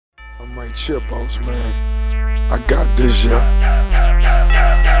Might chip outs, man. I got this, yeah.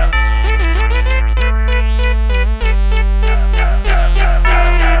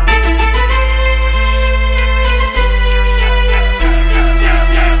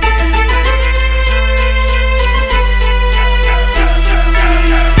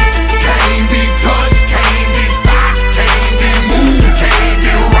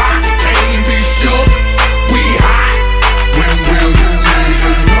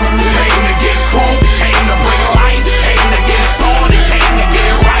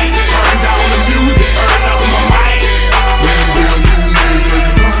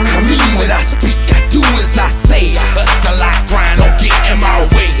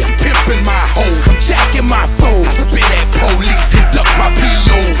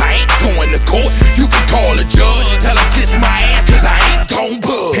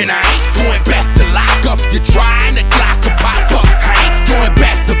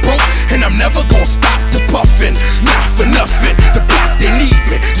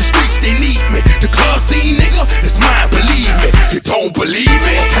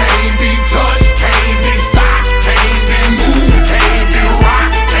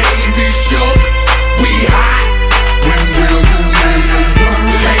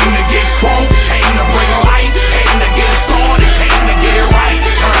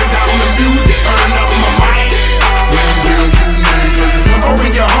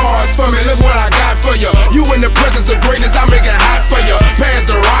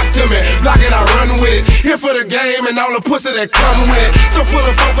 Here for the game and all the pussy that come with it. So full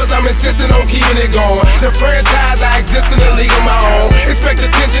of focus, I'm insisting on keeping it going. The franchise, I exist in a league of my own. Expect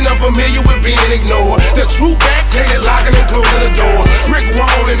attention, I'm familiar with being ignored. The true backdated, locking and closing the door. Brick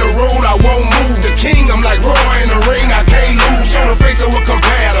wall in the road, I won't move. The king, I'm like Roy in the ring, I can't lose. Show the face of what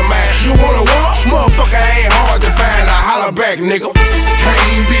compare to man. You wanna walk? Motherfucker ain't hard to find. I holler back, nigga.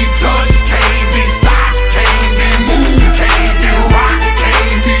 Can't be touched, can't be stopped, can't be moved, can't be rocked,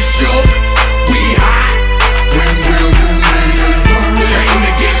 can't be shook. We hot. When will you niggas learn? Came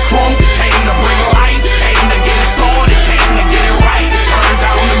to get crunk, came to bring life, came to get started, came to get right. Turn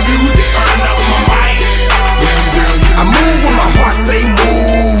down the music, turn up my mic. When will you I move when my heart say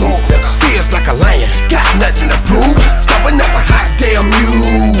move. Feels like a lion, got nothing to prove. Stubborn as a hot damn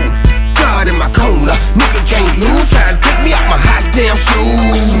mule. God in my corner, nigga can't lose. Try to pick me out my hot damn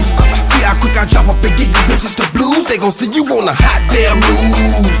shoes. See how quick I drop up and get you bitches the blues. They gon' see you on the hot damn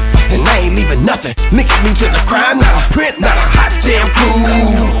news. And I ain't leaving nothing, linking me to the crime. Not a print, not a hot damn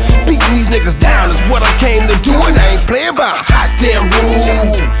clue. Beating these niggas down is what I came to do. And I ain't playing by a hot damn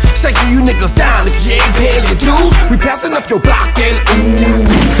rule. Shaking you niggas down if you ain't paying your dues. We passing up your block and ooh,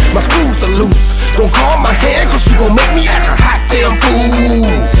 my screws are loose. Don't call my hand cause you gon' make me act a hot damn fool.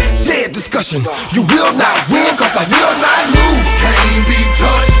 Dead discussion, you will not win cause I will not lose. Can't be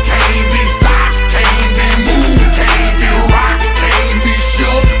touched, can't be stopped, can't be moved, can't be rocked, can't be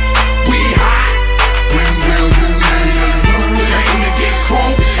shook. We hot. When will you niggas learn? Came to get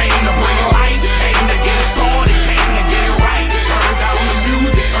crunk, came to bring life, came to get started, came to get right. Turn down the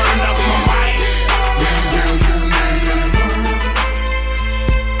music, turn up my mic. When will you niggas learn?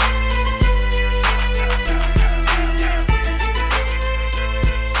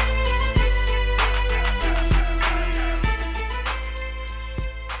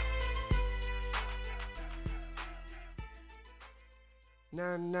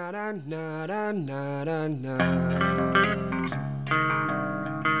 Na na na na na na na.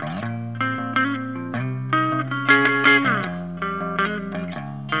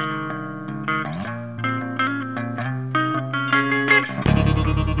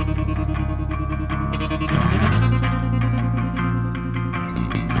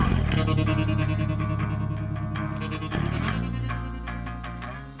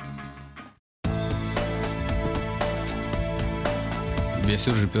 Bien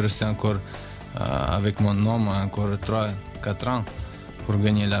sûr, je peux rester encore avec mon homme encore 3-4 ans pour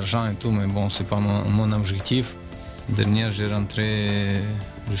gagner l'argent et tout, mais bon, c'est pas mon objectif. Dernière, j'ai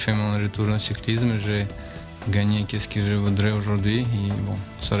fait mon retour en cyclisme, j'ai gagné qu'est-ce que je voudrais aujourd'hui. Et bon,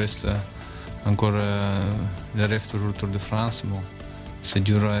 ça reste encore le rêve toujours Tour de France. Bon, c'est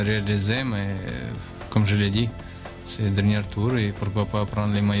dur à réaliser, mais comme je l'ai dit, c'est le dernier tour et pourquoi pas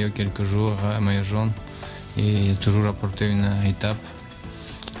prendre les maillots quelques jours, maillot jaune, et toujours apporter une étape.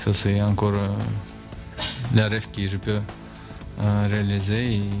 Ça, c'est encore le rêve que je peux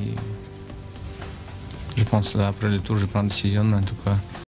réaliser. Et je pense qu'après le tour, je prends une décision, mais en tout cas.